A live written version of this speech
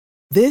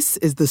This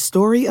is the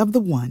story of the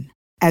one.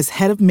 As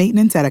head of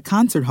maintenance at a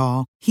concert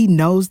hall, he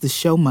knows the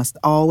show must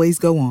always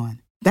go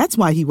on. That's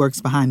why he works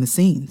behind the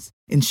scenes,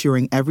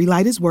 ensuring every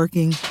light is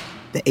working,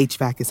 the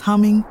HVAC is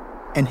humming,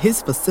 and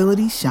his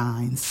facility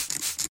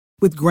shines.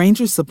 With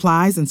Grainger's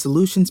supplies and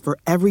solutions for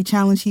every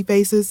challenge he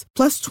faces,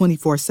 plus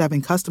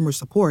 24/7 customer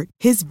support,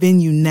 his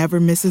venue never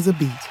misses a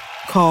beat.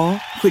 Call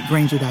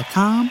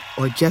quickgrainger.com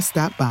or just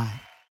stop by.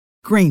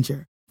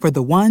 Grainger, for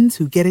the ones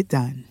who get it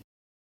done.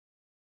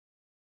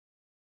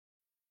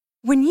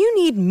 When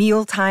you need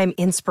mealtime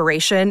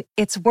inspiration,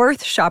 it's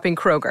worth shopping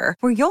Kroger,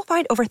 where you'll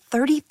find over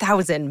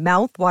 30,000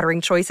 mouth-watering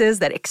choices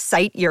that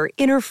excite your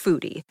inner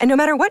foodie. And no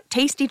matter what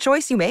tasty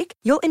choice you make,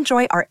 you'll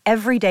enjoy our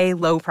everyday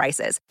low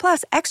prices,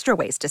 plus extra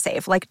ways to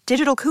save, like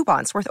digital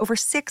coupons worth over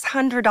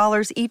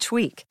 $600 each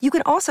week. You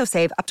can also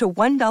save up to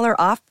 $1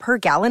 off per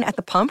gallon at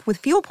the pump with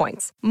fuel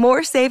points.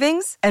 More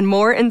savings and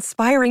more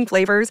inspiring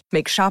flavors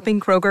make shopping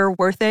Kroger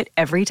worth it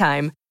every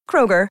time.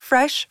 Kroger,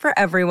 fresh for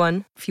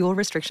everyone. Fuel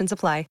restrictions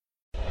apply.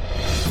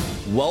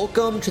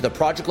 Welcome to the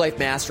Project Life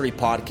Mastery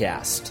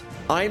podcast.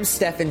 I'm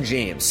Stephen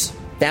James,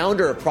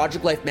 founder of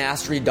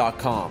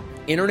ProjectLifeMastery.com,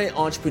 internet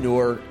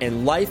entrepreneur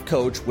and life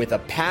coach with a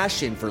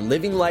passion for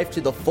living life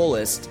to the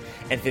fullest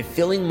and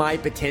fulfilling my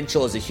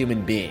potential as a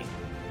human being.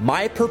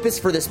 My purpose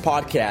for this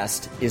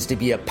podcast is to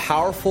be a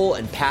powerful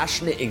and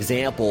passionate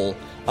example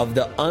of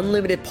the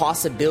unlimited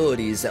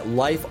possibilities that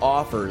life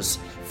offers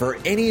for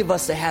any of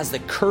us that has the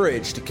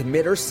courage to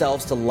commit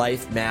ourselves to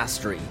life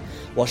mastery,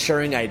 while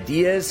sharing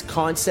ideas,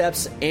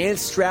 concepts, and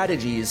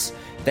strategies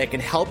that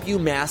can help you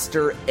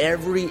master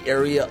every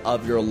area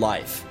of your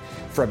life,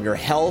 from your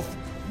health,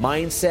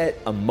 mindset,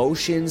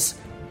 emotions,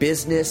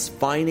 business,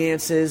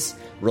 finances,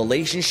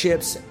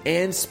 relationships,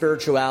 and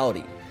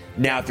spirituality.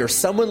 Now, if you're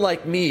someone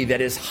like me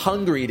that is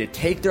hungry to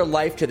take their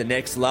life to the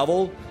next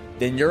level,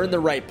 then you're in the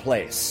right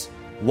place.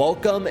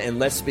 Welcome, and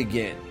let's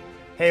begin.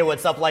 Hey,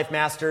 what's up, Life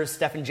Masters?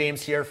 Stephen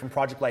James here from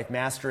Project Life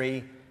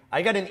Mastery.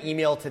 I got an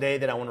email today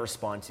that I want to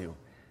respond to.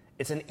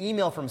 It's an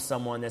email from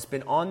someone that's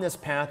been on this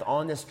path,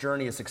 on this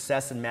journey of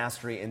success and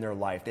mastery in their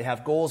life. They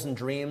have goals and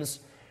dreams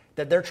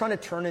that they're trying to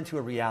turn into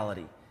a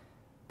reality,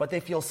 but they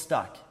feel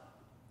stuck.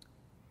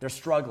 They're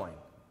struggling.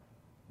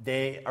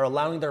 They are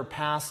allowing their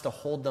past to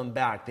hold them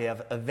back. They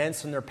have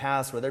events from their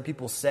past where other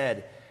people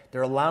said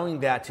they're allowing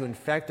that to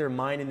infect their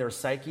mind and their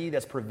psyche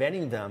that's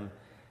preventing them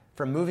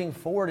from moving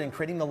forward and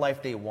creating the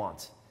life they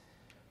want.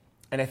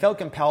 And I felt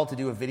compelled to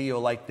do a video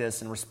like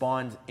this and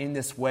respond in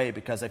this way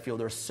because I feel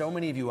there's so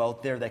many of you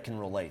out there that can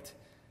relate.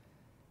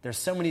 There's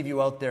so many of you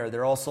out there,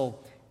 they're also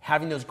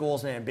having those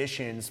goals and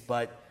ambitions,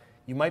 but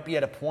you might be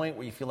at a point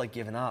where you feel like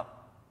giving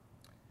up,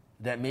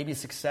 that maybe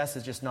success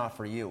is just not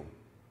for you.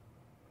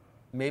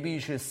 Maybe you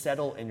should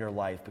settle in your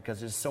life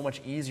because it's so much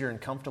easier and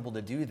comfortable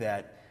to do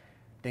that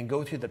than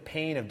go through the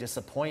pain of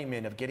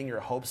disappointment, of getting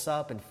your hopes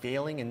up and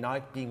failing and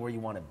not being where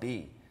you want to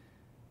be.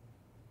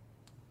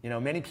 You know,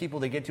 many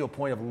people, they get to a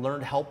point of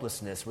learned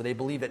helplessness where they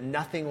believe that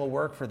nothing will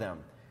work for them.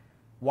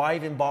 Why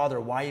even bother?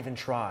 Why even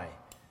try?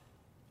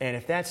 And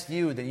if that's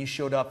you, then you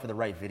showed up for the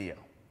right video.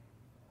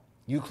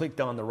 You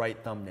clicked on the right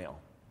thumbnail.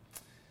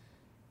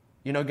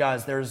 You know,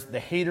 guys, there's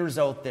the haters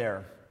out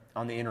there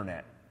on the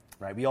internet,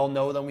 right? We all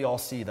know them. We all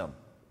see them.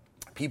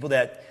 People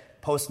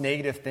that post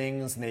negative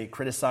things and they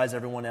criticize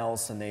everyone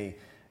else and they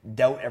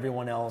doubt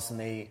everyone else and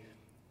they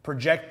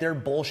project their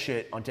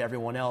bullshit onto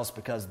everyone else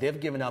because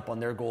they've given up on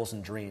their goals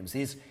and dreams.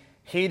 These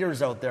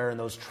haters out there and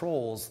those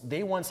trolls,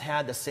 they once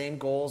had the same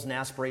goals and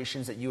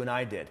aspirations that you and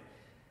I did.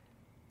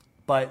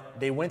 But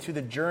they went through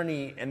the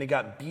journey and they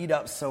got beat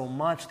up so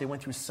much, they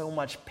went through so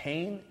much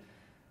pain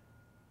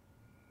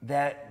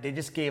that they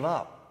just gave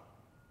up.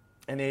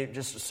 And they're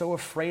just so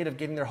afraid of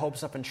getting their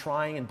hopes up and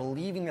trying and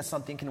believing that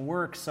something can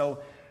work. So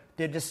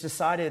they just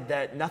decided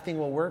that nothing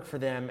will work for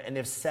them and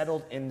they've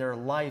settled in their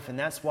life. And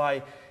that's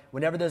why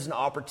whenever there's an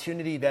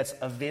opportunity that's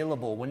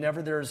available,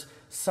 whenever there's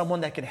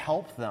someone that can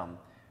help them,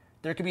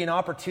 there could be an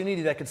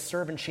opportunity that could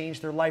serve and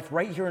change their life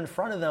right here in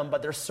front of them,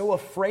 but they're so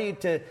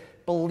afraid to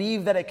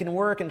believe that it can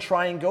work and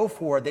try and go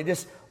for it. They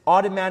just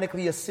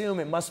automatically assume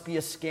it must be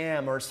a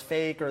scam or it's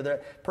fake or the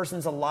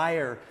person's a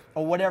liar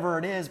or whatever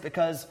it is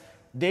because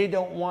they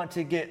don't want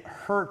to get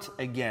hurt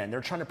again.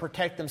 They're trying to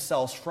protect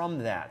themselves from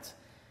that.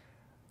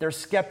 They're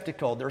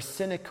skeptical. They're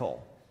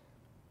cynical.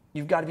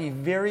 You've got to be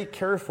very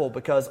careful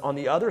because on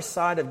the other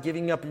side of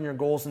giving up on your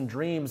goals and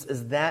dreams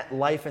is that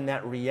life and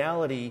that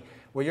reality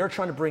where you're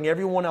trying to bring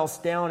everyone else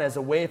down as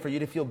a way for you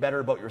to feel better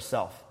about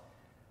yourself.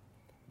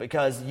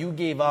 Because you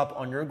gave up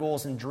on your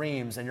goals and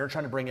dreams and you're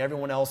trying to bring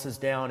everyone else's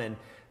down and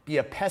be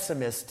a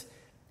pessimist,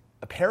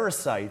 a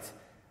parasite,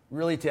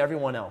 really to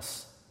everyone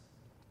else.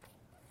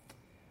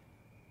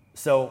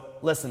 So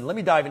listen, let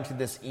me dive into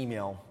this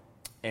email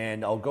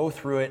and I'll go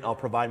through it and I'll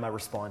provide my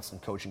response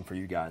and coaching for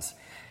you guys.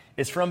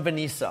 It's from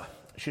Vanessa.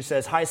 She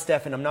says, "Hi,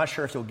 Stephen. I'm not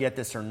sure if you'll get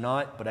this or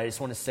not, but I just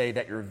want to say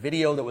that your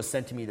video that was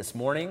sent to me this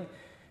morning,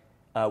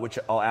 which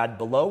I'll add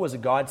below, was a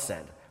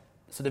godsend."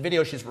 So the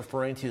video she's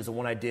referring to is the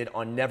one I did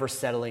on never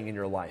settling in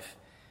your life.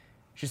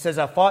 She says,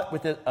 I fought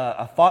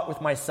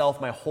with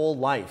myself my whole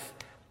life.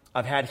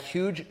 I've had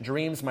huge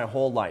dreams my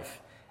whole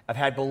life. I've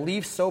had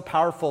beliefs so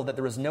powerful that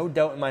there is no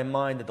doubt in my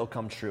mind that they'll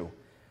come true.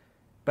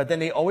 But then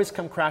they always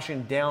come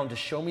crashing down to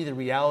show me the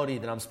reality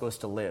that I'm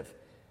supposed to live.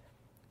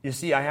 You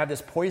see, I have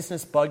this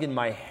poisonous bug in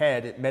my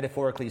head,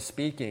 metaphorically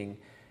speaking.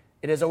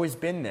 It has always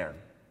been there.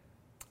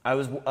 I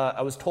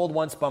was told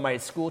once by my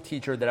school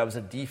teacher that I was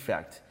a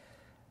defect.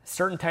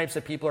 Certain types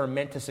of people are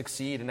meant to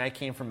succeed, and I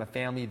came from a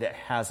family that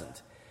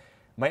hasn't.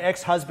 My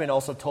ex-husband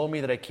also told me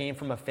that I came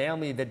from a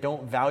family that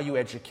don't value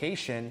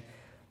education,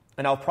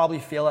 and I'll probably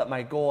fail at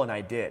my goal, and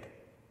I did.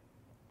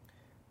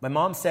 My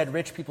mom said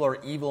rich people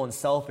are evil and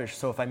selfish,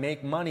 so if I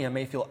make money, I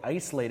may feel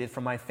isolated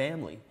from my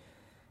family.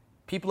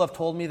 People have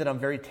told me that I'm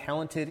very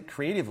talented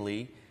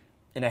creatively,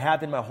 and I have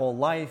been my whole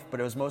life,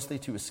 but it was mostly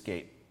to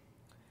escape.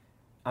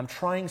 I'm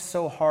trying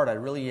so hard, I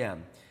really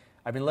am.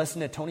 I've been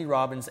listening to Tony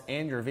Robbins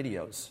and your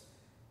videos.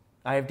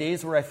 I have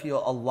days where I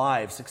feel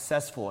alive,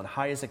 successful, and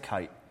high as a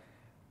kite.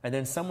 And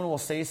then someone will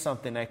say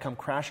something and I come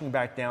crashing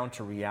back down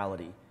to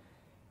reality.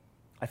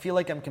 I feel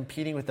like I'm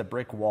competing with a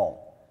brick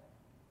wall.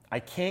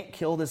 I can't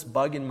kill this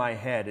bug in my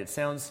head. It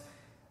sounds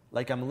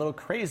like I'm a little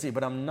crazy,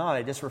 but I'm not.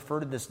 I just refer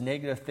to this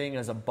negative thing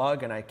as a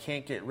bug and I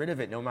can't get rid of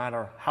it no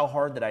matter how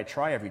hard that I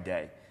try every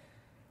day.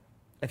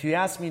 If you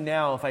ask me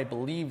now if I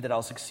believe that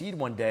I'll succeed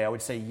one day, I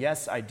would say,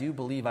 yes, I do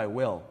believe I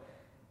will.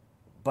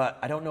 But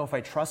I don't know if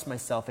I trust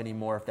myself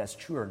anymore if that's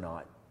true or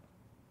not.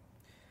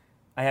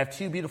 I have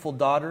 2 beautiful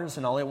daughters,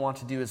 and all I want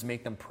to do is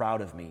make them proud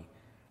of me.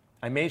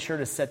 I made sure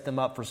to set them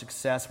up for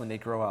success when they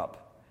grow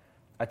up.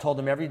 I told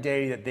them every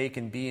day that they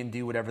can be and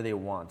do whatever they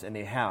want, and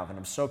they have, and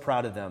I'm so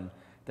proud of them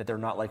that they're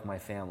not like my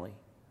family.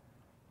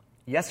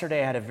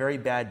 Yesterday, I had a very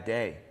bad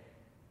day.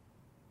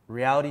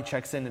 Reality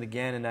checks in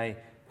again, and I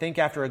think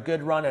after a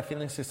good run of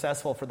feeling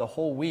successful for the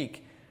whole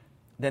week,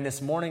 then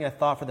this morning I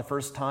thought for the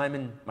first time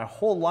in my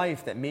whole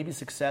life that maybe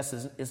success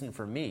isn't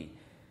for me.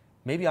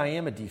 Maybe I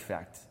am a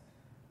defect.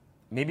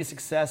 Maybe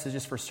success is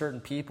just for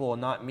certain people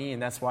and not me,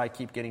 and that's why I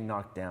keep getting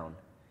knocked down.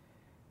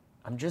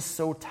 I'm just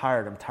so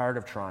tired. I'm tired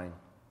of trying.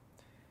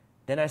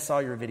 Then I saw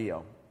your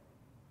video.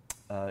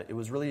 It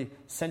was really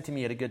sent to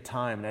me at a good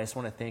time, and I just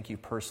want to thank you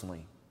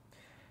personally.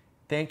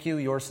 Thank you,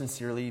 yours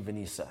sincerely,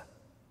 Vanessa.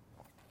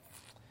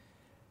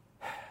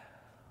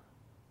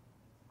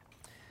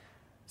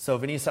 So,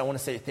 Vanessa, I want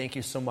to say thank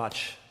you so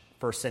much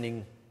for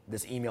sending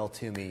this email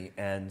to me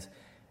and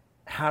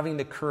having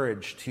the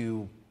courage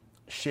to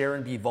share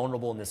and be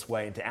vulnerable in this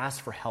way and to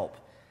ask for help.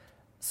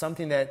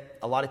 Something that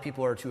a lot of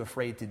people are too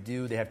afraid to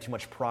do. They have too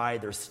much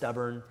pride. They're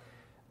stubborn.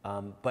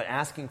 But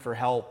asking for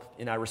help,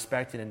 and I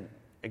respect and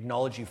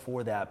acknowledge you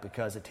for that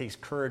because it takes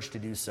courage to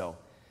do so.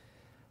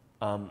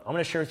 I'm going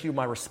to share with you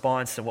my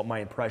response and what my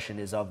impression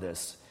is of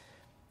this.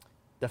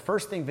 The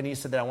first thing,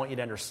 Vanessa, that I want you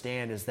to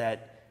understand is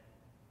that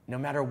no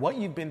matter what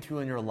you've been through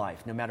in your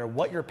life, no matter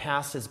what your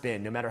past has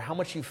been, no matter how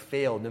much you've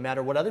failed, no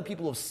matter what other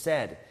people have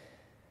said,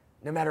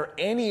 no matter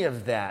any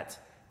of that,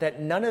 that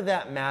none of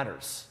that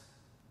matters.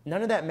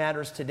 None of that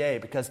matters today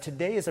because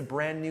today is a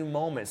brand new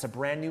moment. It's a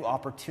brand new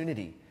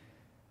opportunity.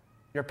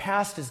 Your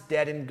past is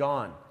dead and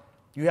gone.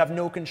 You have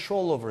no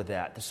control over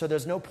that. So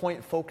there's no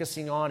point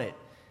focusing on it.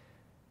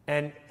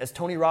 And as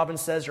Tony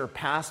Robbins says, your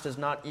past does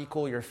not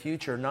equal your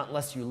future, not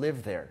unless you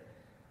live there.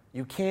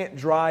 You can't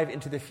drive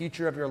into the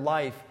future of your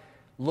life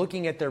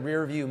looking at the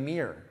rearview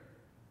mirror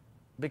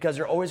because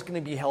you're always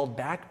going to be held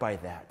back by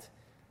that.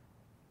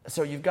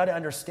 So you've got to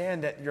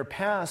understand that your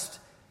past,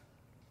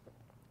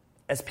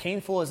 as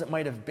painful as it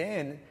might have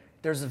been,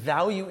 there's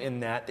value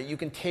in that you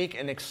can take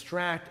and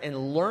extract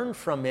and learn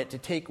from it to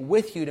take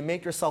with you to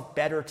make yourself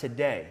better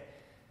today.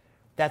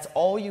 That's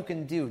all you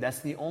can do.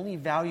 That's the only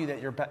value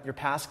that your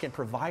past can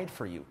provide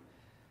for you.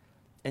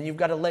 And you've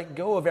got to let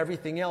go of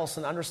everything else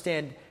and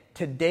understand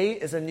today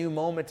is a new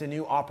moment, a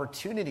new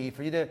opportunity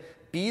for you to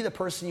be the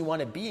person you want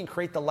to be and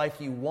create the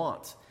life you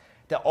want.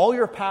 That all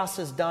your past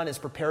has done is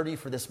prepared you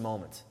for this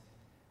moment.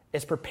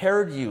 It's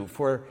prepared you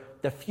for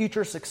the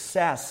future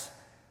success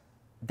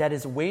that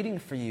is waiting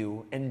for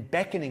you and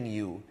beckoning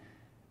you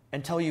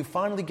until you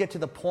finally get to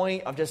the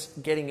point of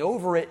just getting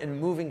over it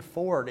and moving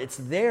forward. It's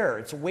there.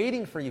 It's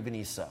waiting for you,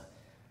 Vanessa.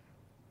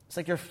 It's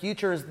like your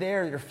future is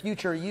there. Your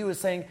future you is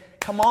saying,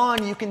 come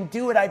on, you can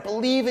do it. I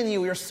believe in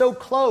you. You're so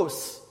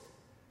close.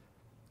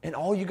 And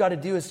all you got to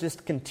do is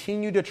just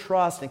continue to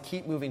trust and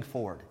keep moving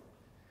forward.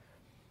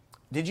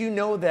 Did you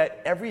know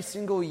that every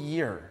single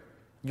year,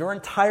 your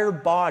entire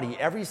body,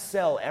 every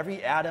cell,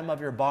 every atom of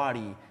your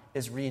body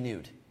is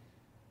renewed?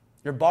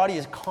 Your body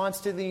is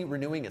constantly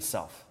renewing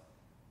itself.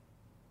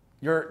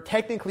 You're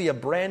technically a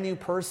brand new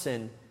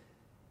person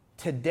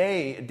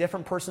today, a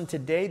different person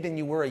today than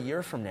you were a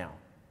year from now.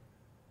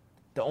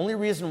 The only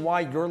reason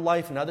why your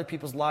life and other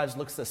people's lives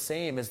looks the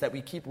same is that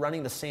we keep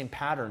running the same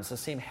patterns, the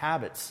same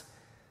habits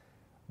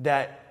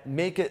that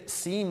make it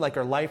seem like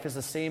our life is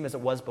the same as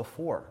it was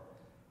before.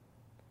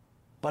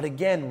 But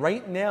again,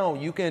 right now,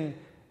 you can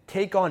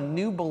take on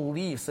new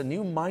beliefs, a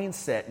new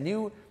mindset,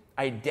 new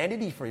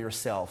identity for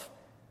yourself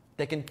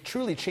that can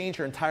truly change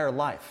your entire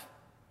life.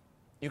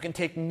 You can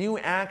take new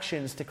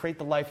actions to create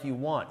the life you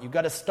want. You've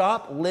got to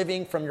stop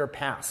living from your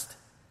past.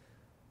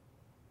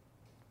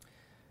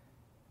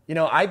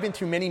 I've been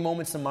through many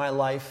moments in my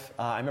life.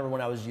 I remember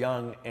when I was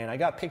young, and I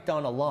got picked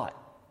on a lot.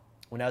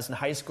 When I was in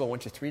high school, I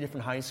went to 3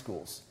 different high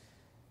schools.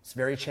 It's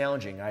very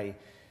challenging. I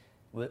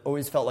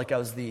always felt like I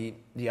was the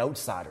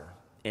outsider.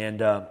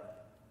 And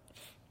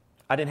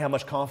I didn't have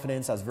much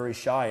confidence. I was very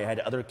shy. I had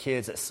other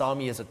kids that saw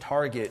me as a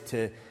target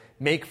to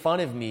make fun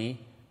of me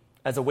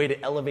as a way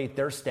to elevate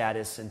their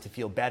status and to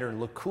feel better and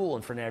look cool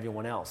in front of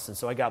everyone else. And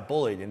so I got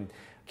bullied. And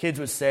kids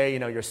would say,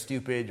 you're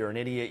stupid, you're an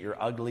idiot,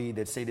 you're ugly.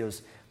 They'd say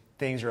those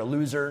things, you're a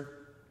loser.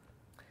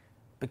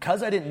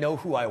 Because I didn't know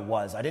who I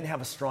was, I didn't have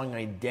a strong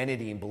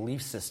identity and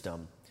belief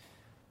system,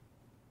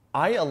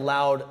 I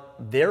allowed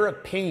their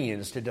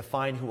opinions to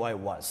define who I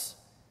was.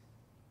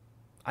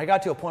 I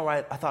got to a point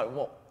where I thought,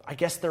 well, I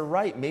guess they're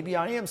right. Maybe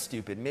I am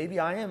stupid. Maybe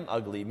I am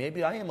ugly.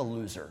 Maybe I am a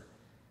loser.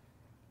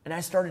 And I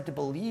started to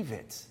believe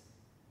it.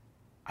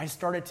 I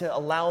started to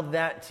allow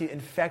that to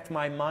infect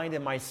my mind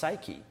and my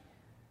psyche.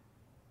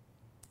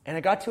 And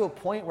I got to a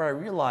point where I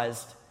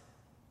realized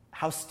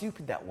how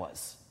stupid that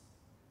was.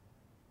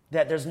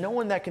 That there's no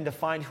one that can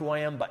define who I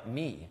am but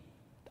me.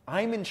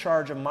 I'm in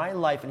charge of my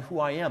life and who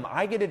I am.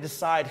 I get to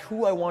decide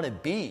who I want to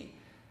be.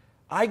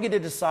 I get to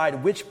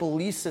decide which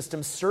belief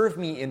systems serve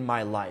me in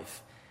my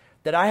life.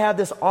 That I have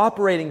this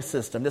operating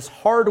system, this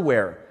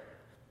hardware,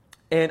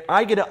 and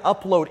I get to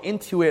upload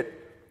into it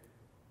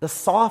the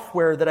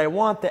software that I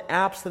want, the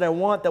apps that I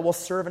want that will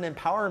serve and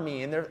empower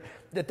me. And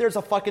that there's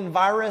a fucking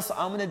virus,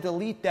 I'm going to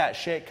delete that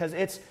shit because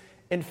it's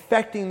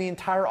infecting the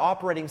entire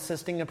operating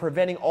system and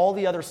preventing all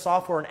the other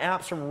software and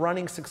apps from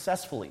running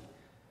successfully.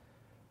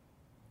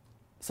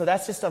 So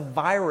that's just a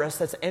virus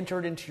that's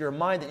entered into your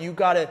mind that you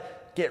got to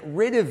get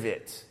rid of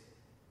it.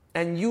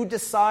 And you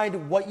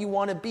decide what you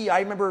want to be. I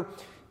remember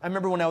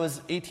when I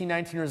was 18,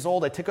 19 years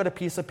old, I took out a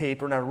piece of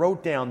paper and I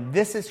wrote down,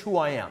 this is who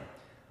I am.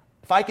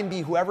 If I can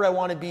be whoever I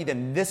want to be,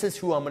 then this is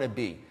who I'm going to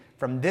be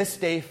from this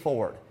day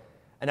forward.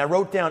 And I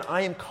wrote down,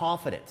 I am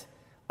confident.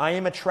 I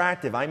am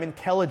attractive. I'm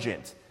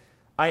intelligent.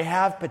 I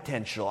have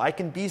potential. I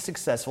can be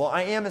successful.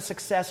 I am a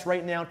success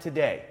right now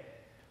today.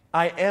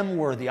 I am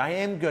worthy. I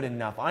am good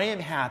enough. I am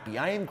happy.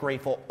 I am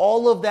grateful.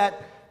 All of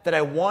that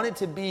I wanted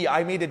to be,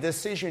 I made a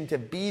decision to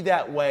be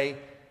that way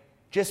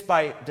just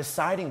by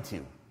deciding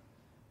to.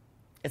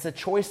 It's a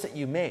choice that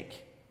you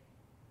make.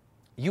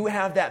 You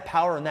have that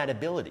power and that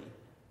ability.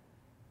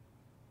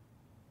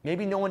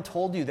 Maybe no one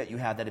told you that you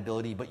have that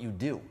ability, but you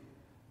do.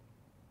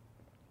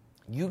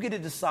 You get to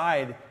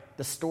decide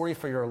the story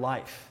for your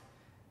life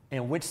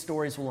and which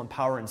stories will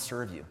empower and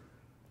serve you.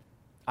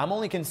 I'm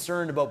only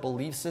concerned about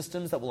belief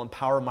systems that will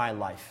empower my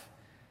life.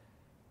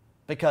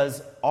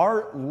 Because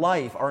our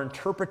life, our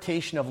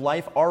interpretation of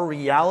life, our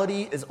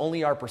reality is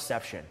only our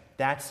perception.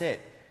 That's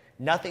it.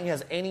 Nothing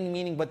has any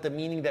meaning but the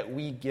meaning that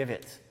we give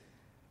it.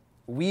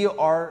 We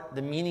are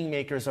the meaning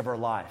makers of our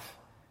life.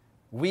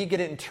 We get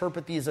to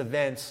interpret these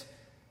events.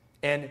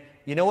 And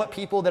you know what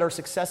people that are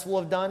successful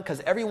have done?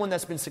 Because everyone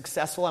that's been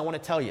successful, I want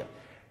to tell you,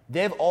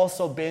 they've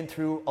also been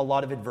through a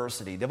lot of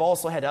adversity. They've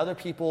also had other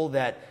people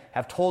that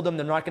have told them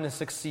they're not going to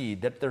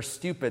succeed, that they're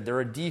stupid, they're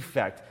a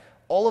defect.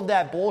 All of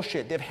that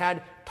bullshit. They've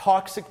had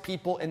toxic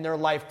people in their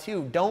life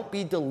too. Don't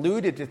be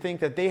deluded to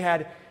think that they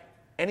had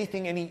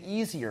anything any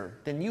easier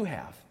than you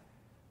have.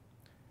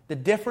 The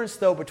difference,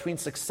 though, between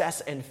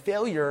success and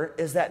failure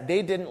is that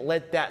they didn't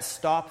let that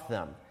stop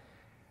them.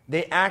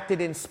 They acted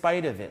in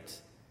spite of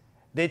it.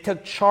 They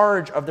took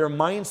charge of their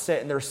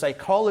mindset and their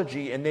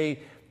psychology, and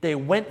they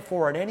went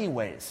for it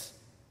anyways.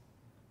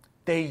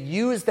 They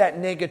used that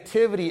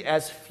negativity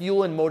as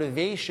fuel and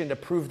motivation to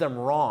prove them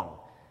wrong.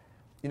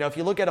 If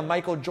you look at a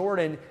Michael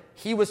Jordan,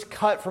 he was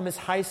cut from his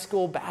high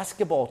school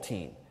basketball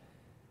team.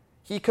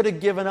 He could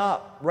have given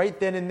up right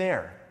then and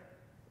there.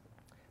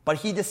 But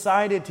he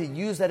decided to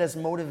use that as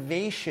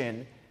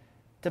motivation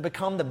to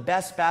become the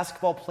best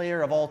basketball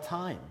player of all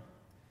time.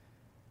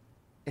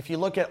 If you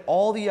look at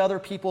all the other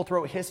people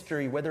throughout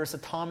history, whether it's a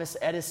Thomas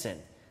Edison,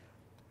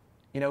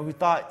 who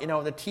thought,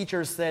 the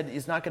teachers said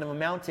he's not going to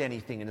amount to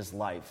anything in his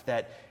life,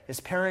 that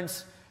his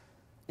parents,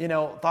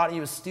 thought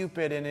he was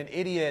stupid and an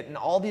idiot and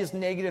all these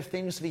negative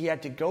things that he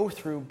had to go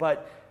through,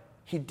 but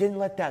he didn't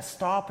let that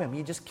stop him.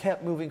 He just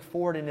kept moving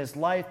forward in his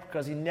life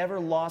because he never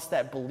lost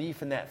that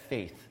belief and that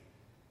faith.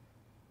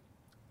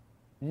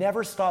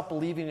 Never stop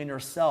believing in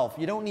yourself.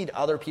 You don't need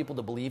other people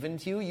to believe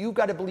into you. You've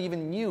got to believe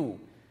in you.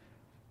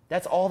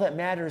 That's all that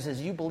matters,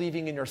 is you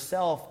believing in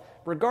yourself,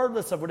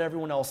 regardless of what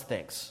everyone else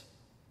thinks.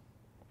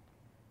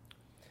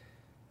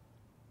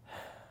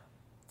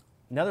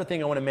 Another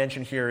thing I want to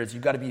mention here is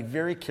you've got to be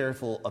very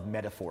careful of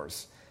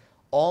metaphors.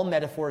 All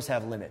metaphors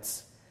have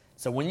limits.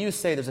 So when you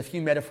say there's a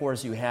few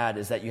metaphors you had,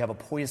 is that you have a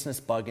poisonous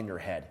bug in your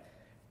head.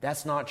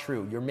 That's not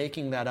true. You're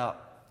making that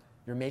up.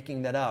 You're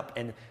making that up.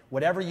 And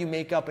whatever you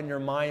make up in your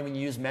mind when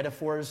you use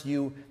metaphors,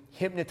 you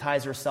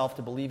hypnotize yourself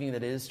to believing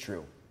that it is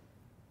true.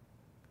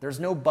 There's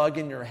no bug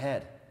in your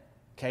head.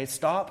 Okay,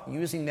 stop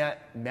using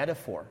that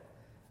metaphor.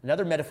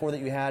 Another metaphor that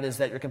you had is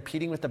that you're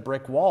competing with a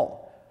brick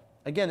wall.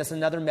 Again, that's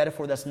another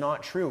metaphor that's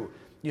not true.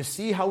 You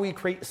see how we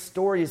create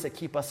stories that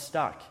keep us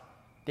stuck.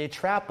 They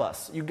trap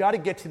us. You've got to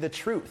get to the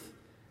truth.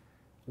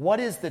 What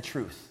is the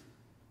truth?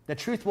 The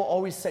truth will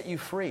always set you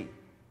free.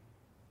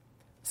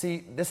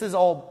 See, this is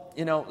all,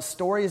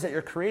 stories that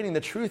you're creating.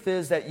 The truth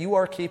is that you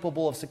are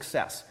capable of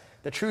success.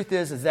 The truth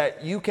is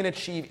that you can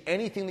achieve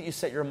anything that you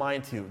set your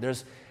mind to.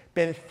 There's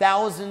been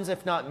thousands,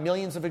 if not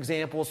millions, of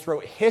examples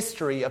throughout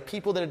history of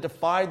people that have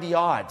defied the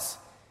odds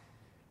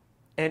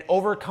and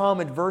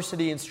overcome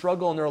adversity and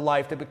struggle in their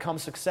life to become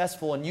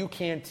successful, and you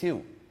can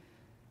too.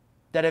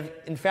 That have,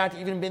 in fact,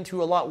 even been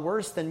through a lot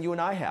worse than you and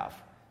I have.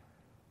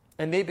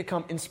 And they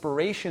become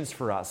inspirations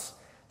for us.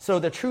 So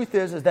the truth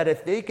is that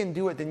if they can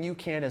do it, then you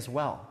can as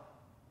well.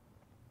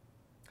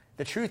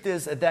 The truth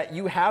is that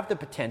you have the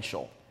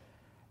potential.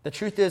 The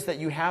truth is that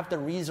you have the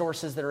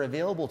resources that are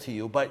available to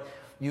you, but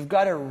you've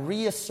got to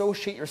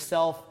reassociate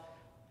yourself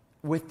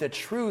with the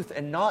truth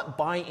and not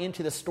buy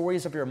into the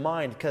stories of your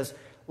mind. Because,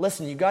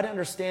 listen, you've got to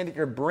understand that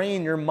your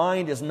brain, your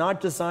mind is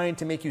not designed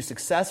to make you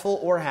successful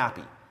or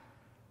happy.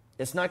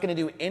 It's not going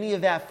to do any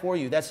of that for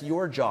you. That's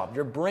your job.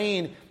 Your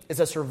brain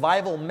is a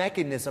survival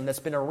mechanism that's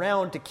been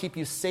around to keep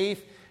you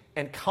safe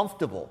and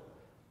comfortable,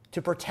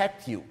 to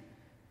protect you.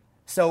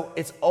 So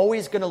it's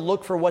always going to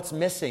look for what's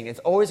missing. It's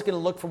always going to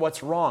look for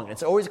what's wrong.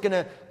 It's always going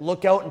to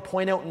look out and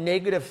point out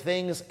negative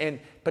things and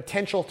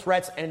potential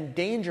threats and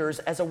dangers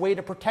as a way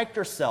to protect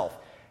yourself.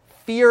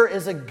 Fear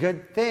is a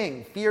good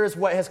thing. Fear is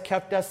what has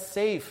kept us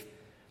safe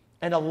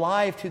and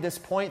alive to this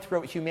point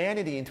throughout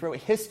humanity and throughout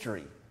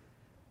history.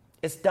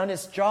 It's done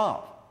its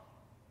job.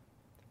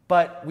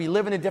 But we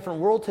live in a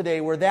different world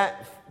today where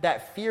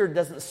that fear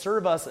doesn't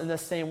serve us in the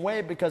same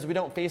way because we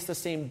don't face the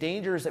same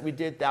dangers that we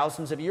did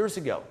thousands of years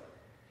ago.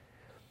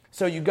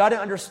 So you got to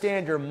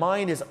understand your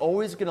mind is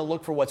always going to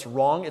look for what's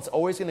wrong. It's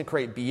always going to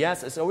create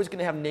BS. It's always going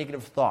to have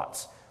negative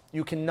thoughts.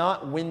 You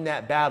cannot win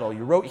that battle.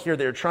 You wrote here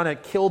that you're trying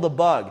to kill the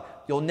bug.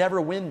 You'll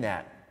never win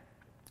that.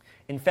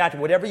 In fact,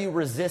 whatever you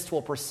resist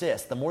will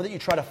persist. The more that you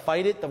try to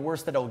fight it, the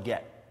worse that it'll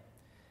get.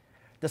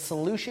 The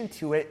solution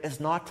to it is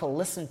not to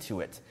listen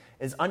to it,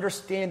 is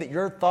understand that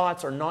your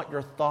thoughts are not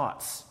your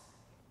thoughts.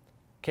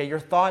 Okay, your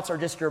thoughts are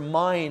just your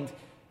mind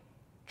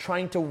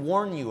trying to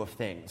warn you of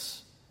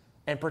things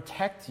and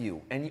protect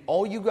you. And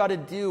all you got to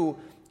do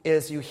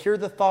is you hear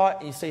the thought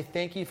and you say,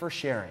 thank you for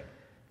sharing.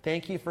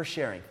 Thank you for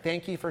sharing.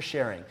 Thank you for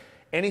sharing.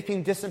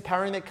 Anything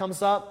disempowering that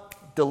comes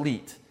up,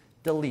 delete.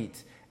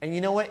 Delete. And you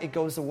know what? It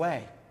goes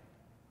away.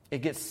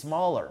 It gets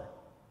smaller.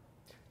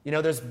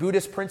 There's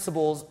Buddhist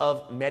principles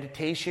of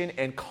meditation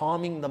and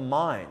calming the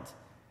mind.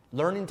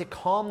 Learning to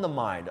calm the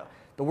mind.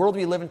 The world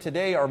we live in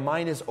today, our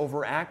mind is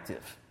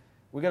overactive.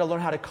 We've got to learn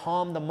how to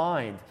calm the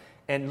mind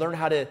and learn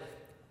how to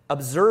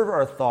observe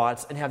our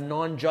thoughts and have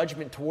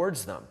non-judgment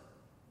towards them.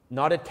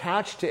 Not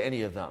attached to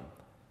any of them.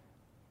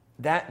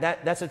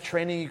 That's a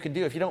training you can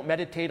do. If you don't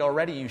meditate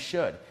already, you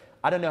should.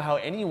 I don't know how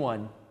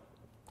anyone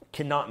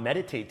cannot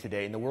meditate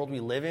today in the world we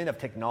live in of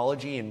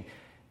technology and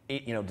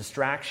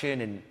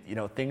distraction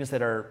and things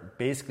that are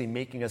basically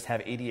making us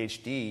have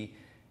ADHD.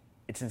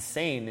 It's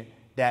insane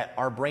that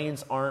our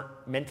brains aren't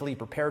mentally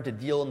prepared to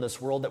deal in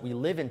this world that we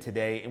live in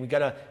today, and we got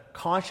to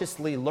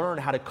consciously learn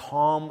how to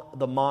calm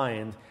the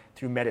mind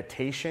through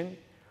meditation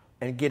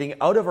and getting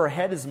out of our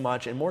head as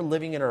much and more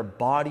living in our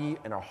body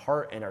and our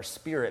heart and our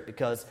spirit,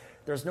 because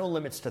there's no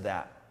limits to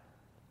that.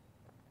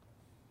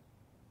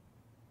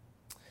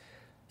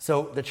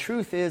 So the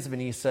truth is,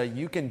 Vanessa,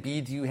 you can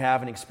be, do you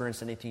have, and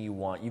experience anything you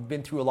want. You've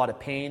been through a lot of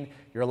pain.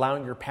 You're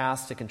allowing your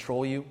past to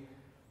control you.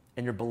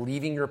 And you're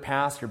believing your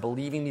past. You're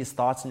believing these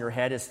thoughts in your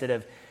head instead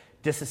of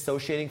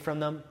disassociating from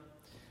them.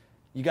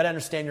 You got to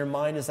understand your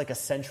mind is like a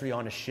sentry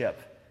on a ship.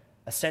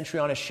 A sentry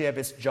on a ship,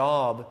 its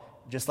job,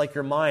 just like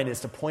your mind, is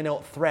to point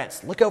out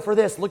threats. Look out for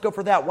this. Look out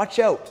for that. Watch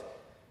out.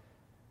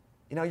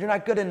 You're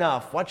not good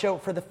enough. Watch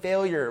out for the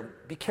failure.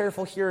 Be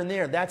careful here and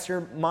there. That's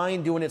your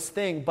mind doing its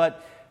thing.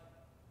 But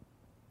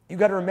you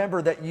got to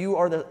remember that you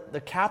are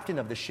the captain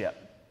of the ship.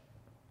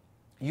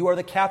 You are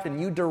the captain.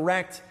 You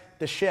direct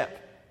the ship,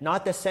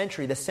 not the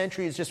sentry. The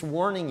sentry is just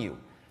warning you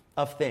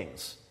of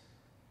things.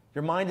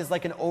 Your mind is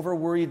like an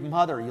over-worried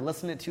mother. You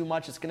listen to it too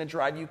much, it's going to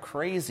drive you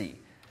crazy.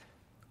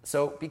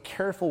 So be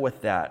careful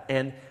with that.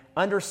 And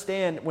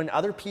understand when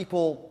other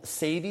people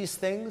say these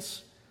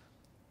things,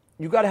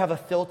 you got to have a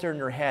filter in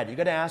your head. You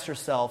got to ask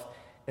yourself,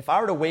 if I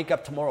were to wake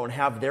up tomorrow and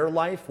have their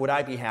life, would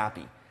I be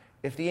happy?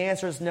 If the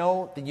answer is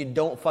no, then you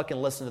don't fucking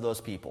listen to those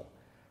people.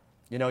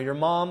 Your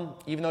mom,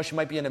 even though she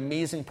might be an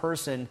amazing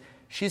person,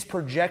 she's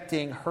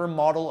projecting her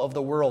model of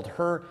the world,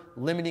 her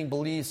limiting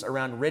beliefs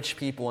around rich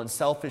people and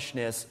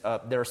selfishness,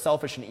 they're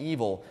selfish and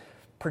evil,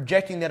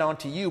 projecting that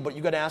onto you. But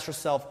you got to ask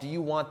yourself, do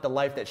you want the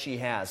life that she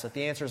has? If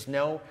the answer is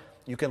no,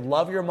 you can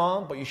love your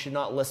mom, but you should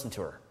not listen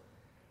to her.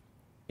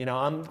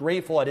 I'm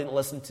grateful I didn't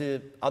listen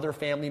to other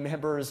family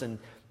members and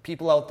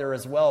people out there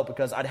as well,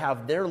 because I'd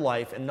have their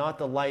life and not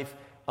the life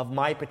of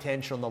my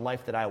potential and the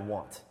life that I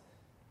want.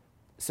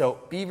 So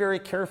be very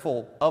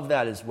careful of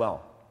that as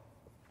well.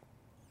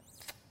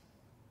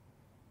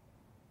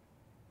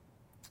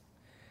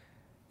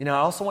 I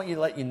also want you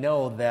to let you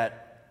know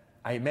that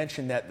I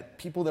mentioned that the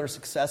people that are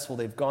successful,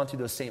 they've gone through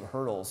those same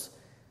hurdles,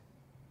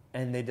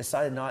 and they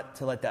decided not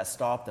to let that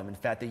stop them. In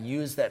fact, they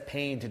used that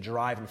pain to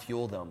drive and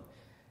fuel them.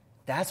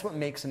 That's what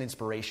makes an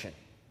inspiration.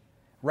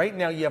 Right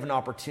now, you have an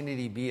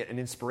opportunity to be an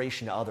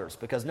inspiration to others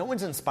because no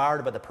one's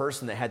inspired by the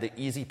person that had the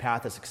easy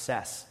path of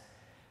success.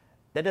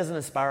 That doesn't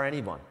inspire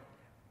anyone.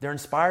 They're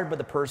inspired by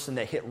the person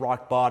that hit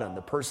rock bottom,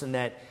 the person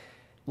that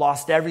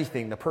lost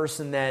everything, the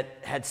person that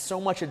had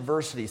so much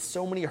adversity,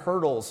 so many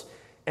hurdles,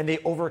 and they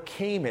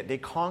overcame it, they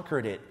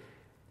conquered it,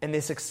 and they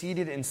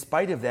succeeded in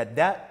spite of that.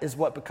 That is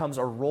what becomes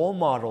a role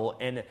model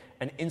and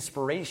an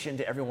inspiration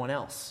to everyone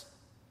else.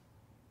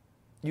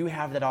 You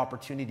have that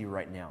opportunity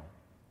right now.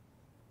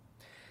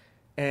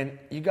 And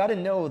you got to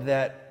know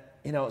that,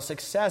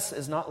 success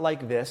is not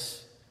like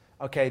this.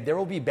 Okay, there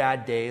will be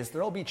bad days,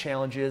 there will be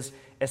challenges.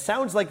 It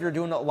sounds like you're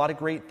doing a lot of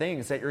great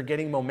things, that you're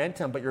getting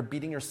momentum, but you're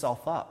beating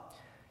yourself up.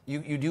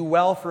 You do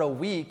well for a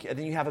week, and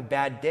then you have a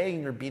bad day,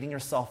 and you're beating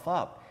yourself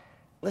up.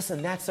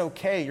 Listen, that's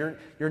okay.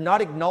 You're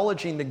not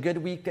acknowledging the good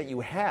week that you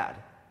had.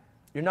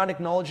 You're not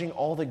acknowledging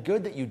all the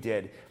good that you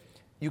did.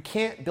 You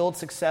can't build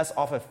success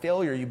off of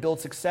failure. You build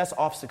success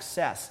off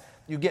success.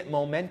 You get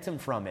momentum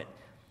from it.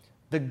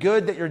 The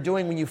good that you're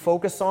doing, when you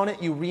focus on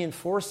it, you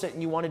reinforce it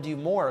and you want to do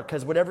more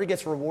because whatever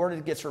gets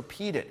rewarded gets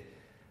repeated.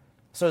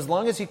 So as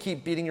long as you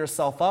keep beating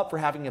yourself up for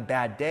having a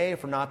bad day,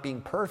 for not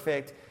being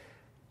perfect,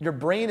 your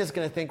brain is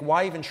going to think,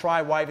 why even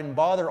try? Why even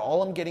bother?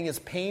 All I'm getting is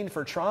pain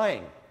for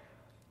trying.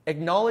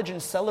 Acknowledge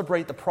and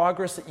celebrate the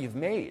progress that you've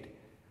made.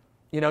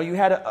 You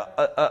had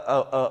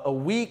a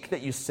week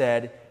that you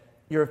said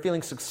you're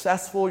feeling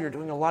successful, you're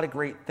doing a lot of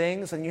great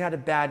things, and you had a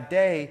bad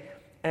day,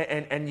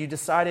 and you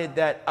decided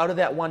that out of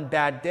that one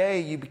bad day,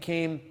 you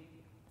became,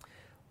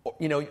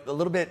 a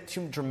little bit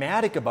too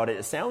dramatic about it,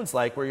 it sounds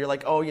like, where you're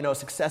like,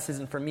 success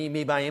isn't for me,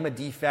 maybe I am a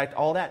defect,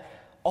 all that.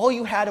 All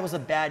you had was a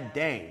bad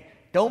day.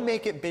 Don't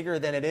make it bigger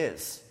than it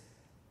is.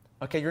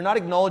 Okay, you're not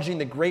acknowledging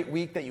the great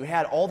week that you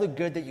had, all the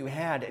good that you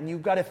had, and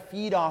you've got to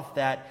feed off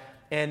that.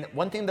 And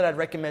one thing that I'd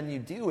recommend you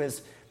do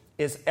is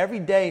every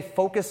day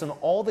focus on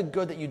all the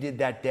good that you did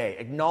that day.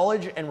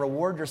 Acknowledge and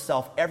reward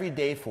yourself every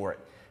day for it.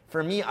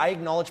 For me, I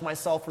acknowledge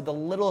myself for the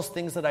littlest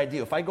things that I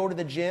do. If I go to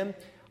the gym,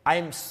 I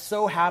am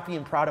so happy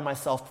and proud of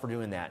myself for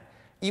doing that.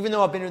 Even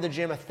though I've been to the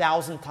gym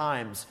 1,000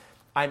 times,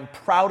 I'm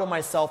proud of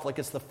myself like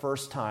it's the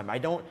first time. I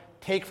don't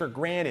take for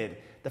granted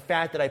the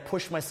fact that I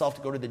pushed myself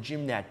to go to the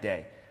gym that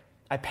day.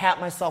 I pat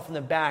myself in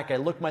the back. I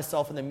look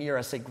myself in the mirror.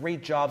 I say,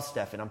 great job,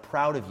 Stefan. I'm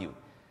proud of you.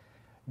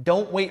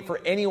 Don't wait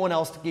for anyone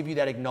else to give you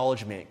that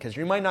acknowledgement because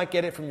you might not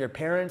get it from your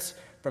parents,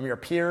 from your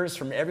peers,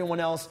 from everyone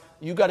else.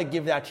 You got to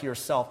give that to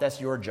yourself. That's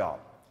your job.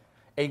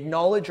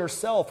 Acknowledge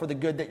yourself for the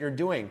good that you're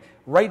doing.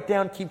 Write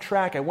down, keep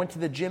track. I went to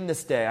the gym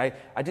this day.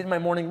 I did my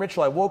morning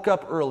ritual. I woke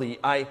up early.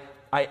 I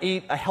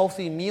ate a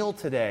healthy meal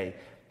today.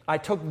 I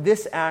took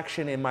this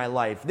action in my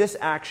life, this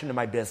action in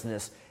my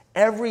business.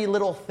 Every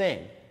little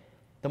thing.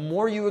 The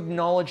more you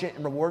acknowledge it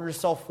and reward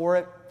yourself for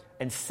it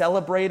and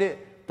celebrate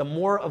it, the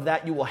more of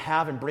that you will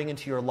have and bring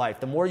into your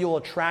life. The more you will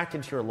attract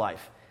into your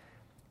life.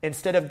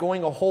 Instead of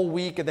going a whole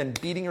week and then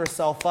beating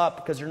yourself up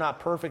because you're not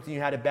perfect and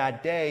you had a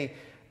bad day,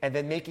 and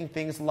then making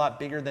things a lot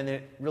bigger than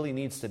it really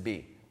needs to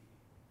be.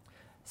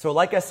 So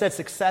like I said,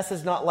 success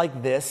is not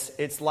like this.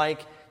 It's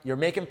like you're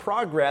making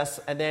progress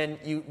and then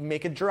you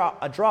make a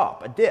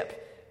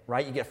dip,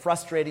 right? You get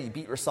frustrated, you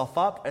beat yourself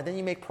up, and then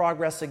you make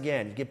progress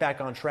again. You get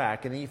back on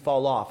track, and then you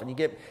fall off, and you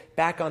get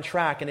back on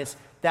track, and it's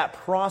that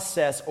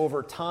process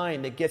over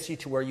time that gets you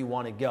to where you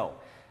want to go.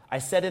 I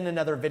said in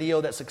another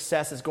video that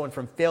success is going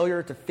from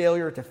failure to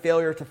failure to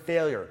failure to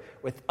failure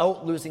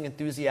without losing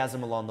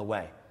enthusiasm along the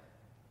way.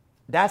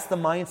 That's the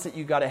mindset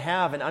you got to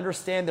have and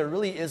understand there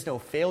really is no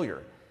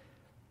failure.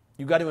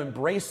 You got to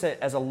embrace it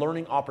as a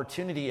learning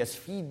opportunity, as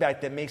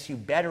feedback that makes you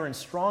better and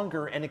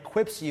stronger and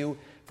equips you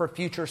for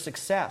future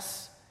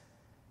success.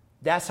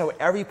 That's how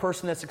every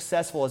person that's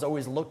successful has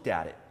always looked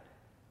at it.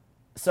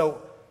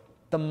 So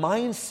the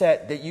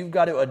mindset that you've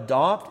got to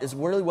adopt is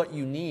really what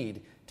you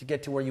need to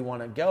get to where you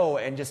want to go,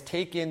 and just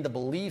take in the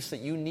beliefs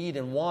that you need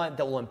and want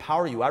that will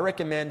empower you. I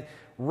recommend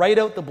write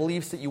out the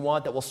beliefs that you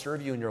want that will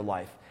serve you in your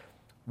life.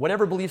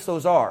 Whatever beliefs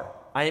those are.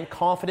 I am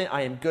confident,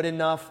 I am good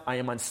enough, I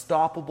am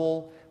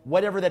unstoppable,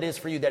 whatever that is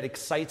for you that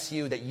excites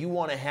you, that you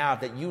want to have,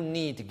 that you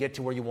need to get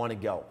to where you want to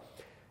go.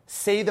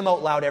 Say them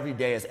out loud every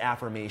day as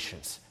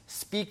affirmations.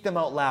 Speak them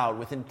out loud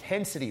with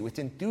intensity, with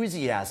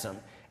enthusiasm,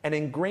 and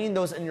ingrain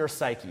those in your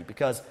psyche,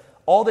 because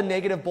all the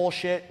negative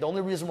bullshit, the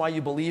only reason why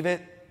you believe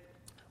it,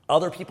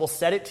 other people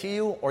said it to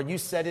you, or you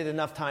said it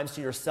enough times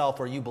to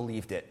yourself, or you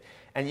believed it.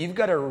 And you've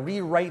got to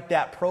rewrite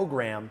that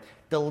program,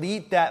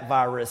 delete that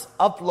virus,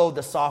 upload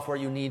the software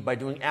you need by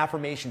doing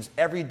affirmations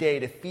every day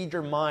to feed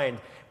your mind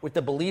with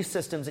the belief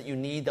systems that you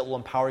need that will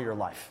empower your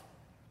life.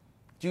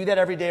 Do that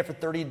every day for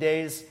 30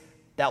 days.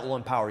 That will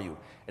empower you.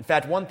 In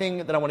fact, one thing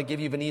that I want to give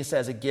you, Vanessa,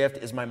 as a gift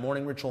is my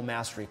Morning Ritual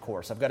Mastery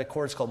course. I've got a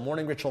course called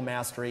Morning Ritual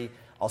Mastery.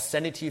 I'll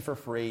send it to you for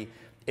free.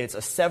 It's a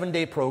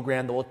 7-day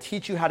program that will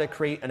teach you how to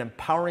create an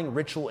empowering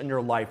ritual in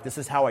your life. This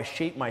is how I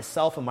shape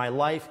myself and my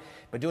life.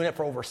 I've been doing it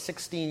for over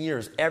 16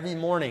 years. Every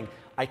morning,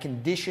 I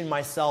condition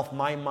myself,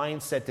 my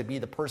mindset to be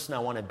the person I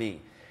want to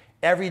be.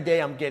 Every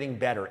day, I'm getting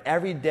better.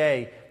 Every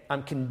day,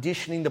 I'm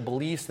conditioning the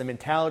beliefs, the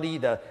mentality,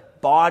 the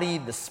body,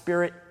 the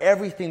spirit,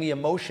 everything, the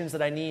emotions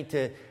that I need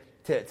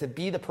to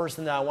be the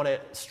person that I want to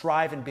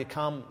strive and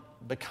become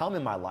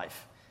in my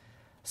life.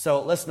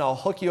 So listen, I'll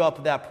hook you up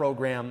with that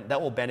program.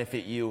 That will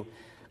benefit you,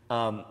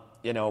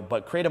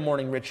 but create a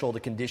morning ritual to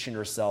condition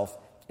yourself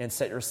and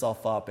set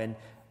yourself up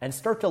and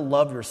start to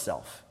love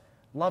yourself.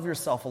 Love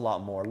yourself a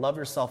lot more. Love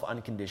yourself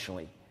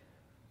unconditionally.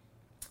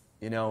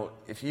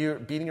 If you're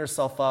beating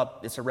yourself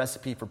up, it's a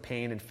recipe for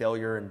pain and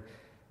failure, and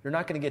you're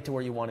not going to get to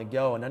where you want to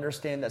go. And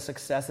understand that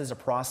success is a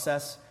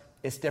process.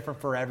 It's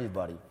different for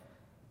everybody.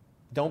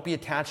 Don't be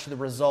attached to the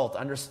result.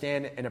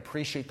 Understand and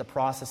appreciate the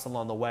process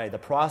along the way. The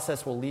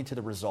process will lead to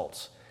the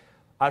results.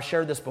 I've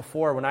shared this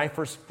before. When I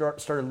first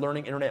started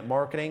learning internet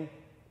marketing,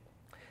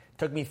 it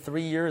took me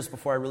 3 years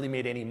before I really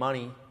made any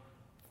money.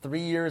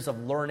 3 years of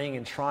learning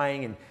and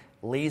trying and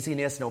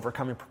laziness and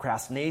overcoming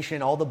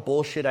procrastination, all the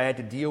bullshit I had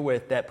to deal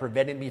with that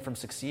prevented me from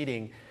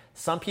succeeding.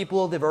 Some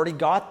people, they've already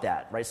got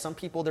that, right? Some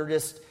people, they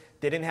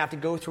didn't have to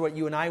go through what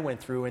you and I went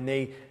through, and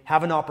they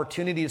have an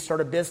opportunity to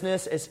start a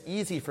business. It's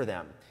easy for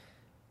them.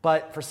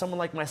 But for someone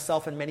like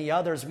myself and many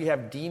others, we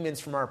have demons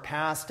from our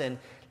past and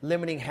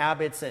limiting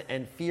habits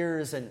and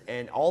fears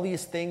and all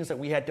these things that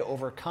we had to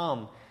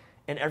overcome.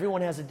 And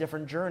everyone has a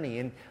different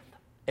journey.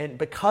 And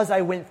because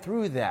I went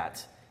through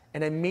that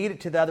and I made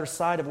it to the other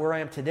side of where I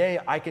am today,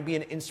 I can be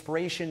an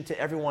inspiration to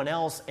everyone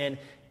else and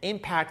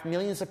impact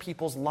millions of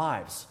people's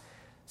lives.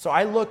 So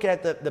I look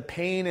at the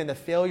pain and the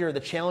failure,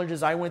 the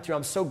challenges I went through.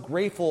 I'm so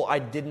grateful I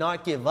did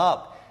not give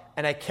up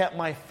and I kept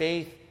my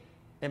faith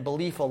and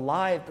belief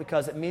alive,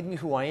 because it made me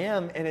who I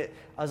am, and it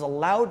has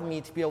allowed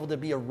me to be able to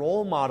be a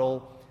role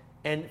model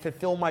and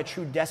fulfill my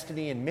true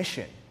destiny and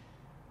mission.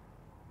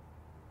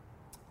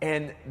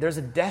 And there's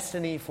a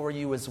destiny for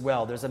you as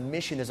well. There's a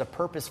mission, there's a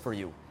purpose for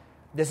you.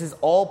 This is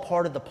all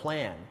part of the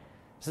plan.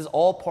 This is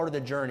all part of the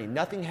journey.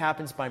 Nothing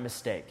happens by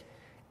mistake.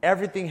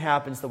 Everything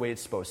happens the way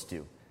it's supposed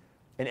to.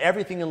 And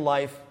everything in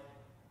life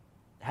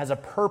has a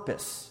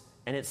purpose,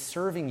 and it's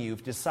serving you. If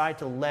you decide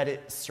to let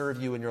it serve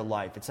you in your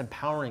life, it's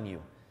empowering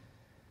you.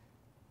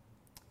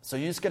 So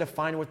you just got to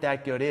find what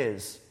that good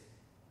is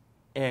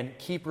and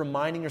keep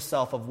reminding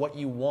yourself of what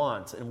you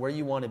want and where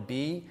you want to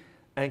be,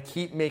 and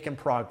keep making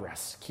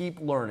progress.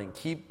 Keep learning,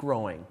 keep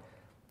growing,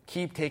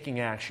 keep taking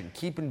action,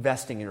 keep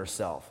investing in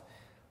yourself.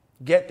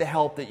 Get the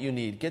help that you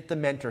need, get the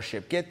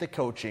mentorship, get the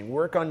coaching,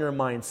 work on your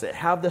mindset,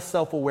 have the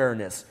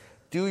self-awareness,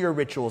 do your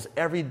rituals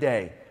every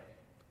day.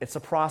 It's a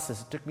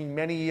process. It took me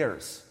many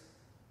years.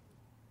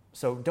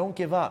 So don't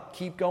give up.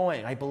 Keep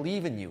going. I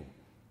believe in you.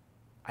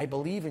 I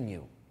believe in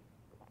you.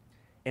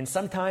 And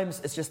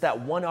sometimes it's just that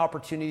one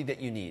opportunity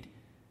that you need.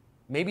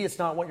 Maybe it's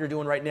not what you're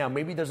doing right now.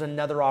 Maybe there's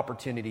another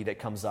opportunity that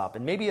comes up.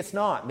 And maybe it's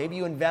not. Maybe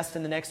you invest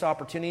in the next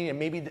opportunity and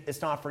maybe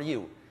it's not for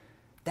you.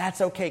 That's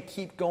okay.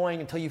 Keep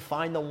going until you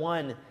find the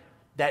one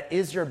that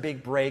is your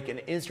big break and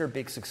is your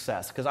big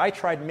success. Because I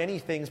tried many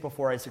things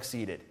before I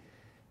succeeded.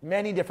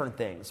 Many different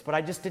things. But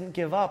I just didn't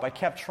give up. I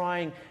kept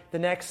trying the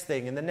next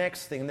thing and the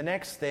next thing and the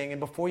next thing.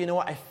 And before you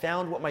know it, I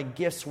found what my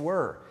gifts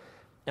were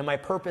and my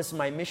purpose and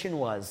my mission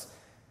was.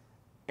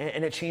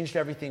 And it changed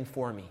everything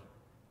for me.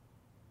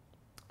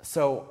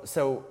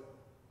 So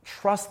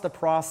trust the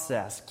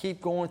process.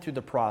 Keep going through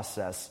the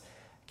process.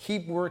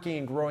 Keep working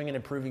and growing and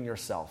improving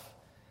yourself.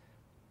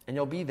 And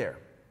you'll be there.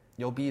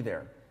 You'll be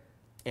there.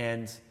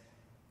 And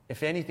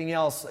if anything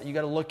else, you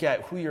got to look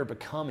at who you're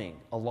becoming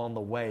along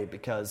the way,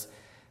 because,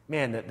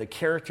 man, the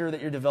character that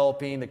you're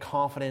developing, the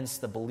confidence,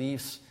 the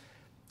beliefs,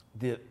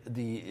 the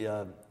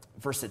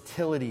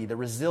versatility, the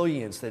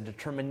resilience, the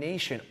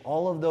determination,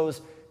 all of those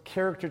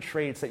character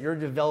traits that you're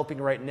developing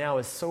right now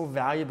is so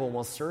valuable and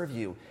will serve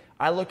you.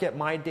 I look at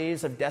my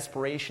days of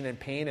desperation and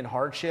pain and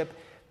hardship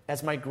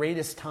as my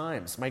greatest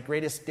times, my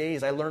greatest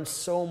days. I learned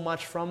so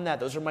much from that.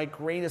 Those are my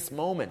greatest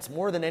moments,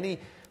 more than any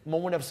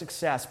moment of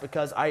success,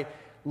 because I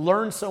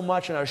learned so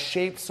much and I was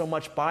shaped so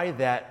much by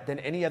that than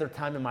any other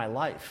time in my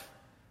life.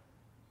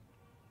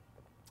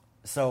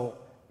 So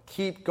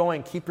keep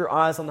going. Keep your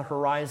eyes on the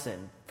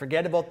horizon.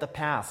 Forget about the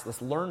past.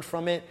 Let's learn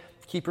from it.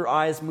 Keep your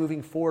eyes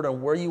moving forward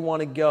on where you want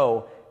to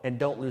go, and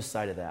don't lose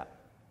sight of that.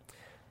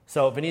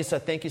 So,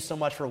 Vanessa, thank you so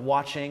much for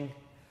watching.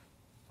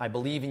 I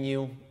believe in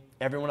you.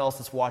 Everyone else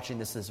that's watching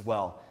this as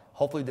well.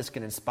 Hopefully this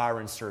can inspire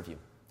and serve you.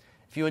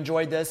 If you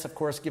enjoyed this, of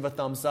course, give a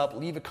thumbs up.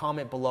 Leave a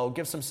comment below.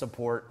 Give some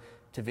support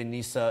to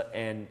Vanessa.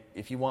 And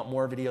if you want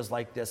more videos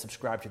like this,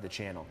 subscribe to the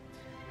channel.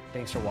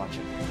 Thanks for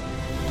watching.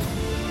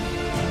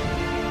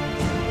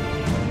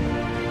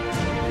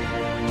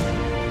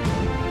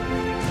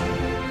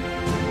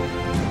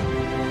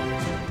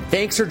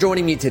 Thanks for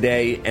joining me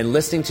today and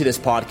listening to this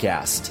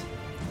podcast.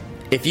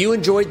 If you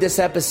enjoyed this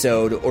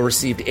episode or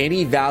received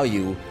any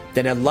value,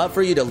 then I'd love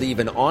for you to leave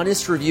an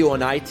honest review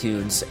on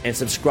iTunes and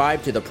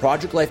subscribe to the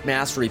Project Life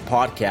Mastery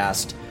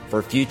podcast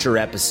for future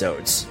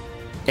episodes.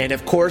 And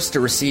of course, to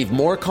receive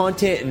more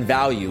content and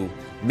value,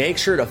 make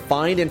sure to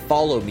find and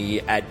follow me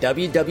at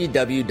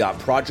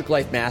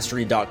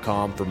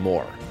www.projectlifemastery.com for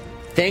more.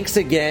 Thanks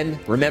again.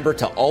 Remember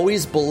to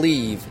always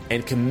believe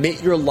and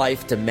commit your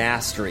life to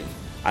mastery.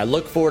 I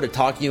look forward to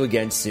talking to you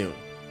again soon.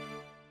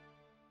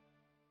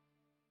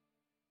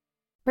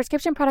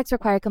 Prescription products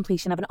require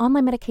completion of an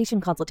online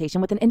medication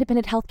consultation with an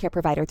independent healthcare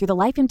provider through the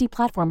LifeMD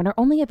platform and are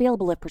only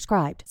available if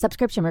prescribed.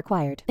 Subscription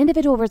required.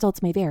 Individual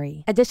results may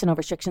vary. Additional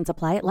restrictions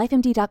apply at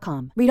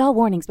lifemd.com. Read all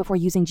warnings before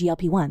using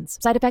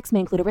GLP-1s. Side effects may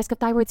include a risk of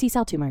thyroid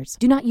C-cell tumors.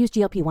 Do not use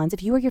GLP-1s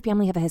if you or your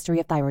family have a history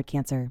of thyroid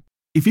cancer.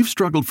 If you've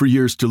struggled for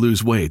years to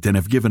lose weight and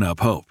have given up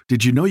hope,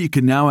 did you know you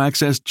can now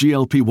access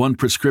GLP-1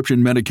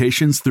 prescription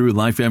medications through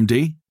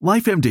LifeMD?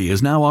 LifeMD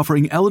is now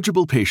offering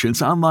eligible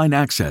patients online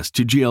access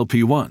to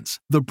GLP-1s,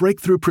 the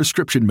breakthrough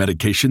prescription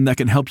medication that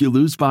can help you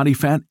lose body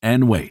fat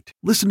and weight.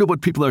 Listen to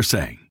what people are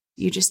saying.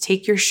 You just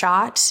take your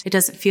shot. It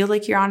doesn't feel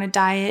like you're on a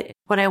diet.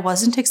 What I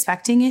wasn't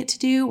expecting it to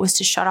do was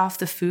to shut off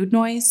the food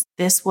noise.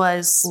 This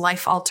was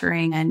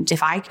life-altering, and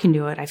if I can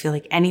do it, I feel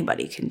like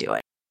anybody can do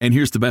it. And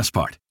here's the best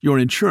part. Your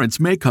insurance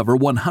may cover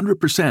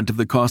 100% of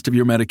the cost of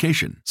your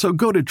medication. So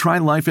go to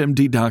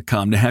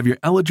trylifemd.com to have your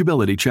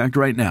eligibility checked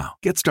right now.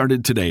 Get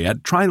started today at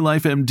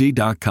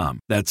trylifemd.com.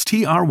 That's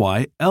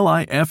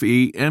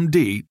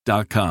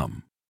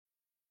trylifemd.com.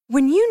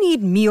 When you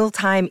need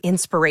mealtime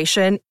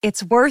inspiration,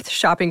 it's worth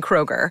shopping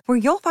Kroger, where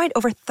you'll find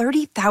over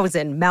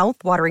 30,000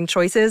 mouth-watering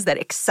choices that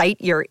excite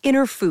your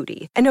inner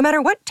foodie. And no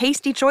matter what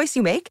tasty choice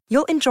you make,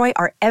 you'll enjoy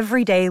our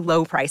everyday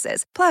low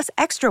prices, plus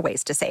extra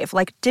ways to save,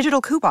 like digital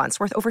coupons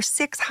worth over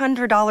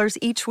 $600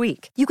 each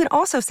week. You can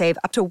also save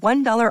up to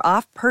 $1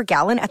 off per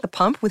gallon at the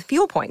pump with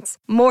fuel points.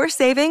 More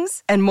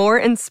savings and more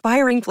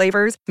inspiring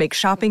flavors make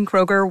shopping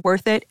Kroger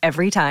worth it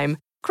every time.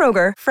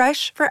 Kroger,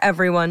 fresh for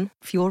everyone.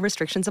 Fuel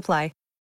restrictions apply.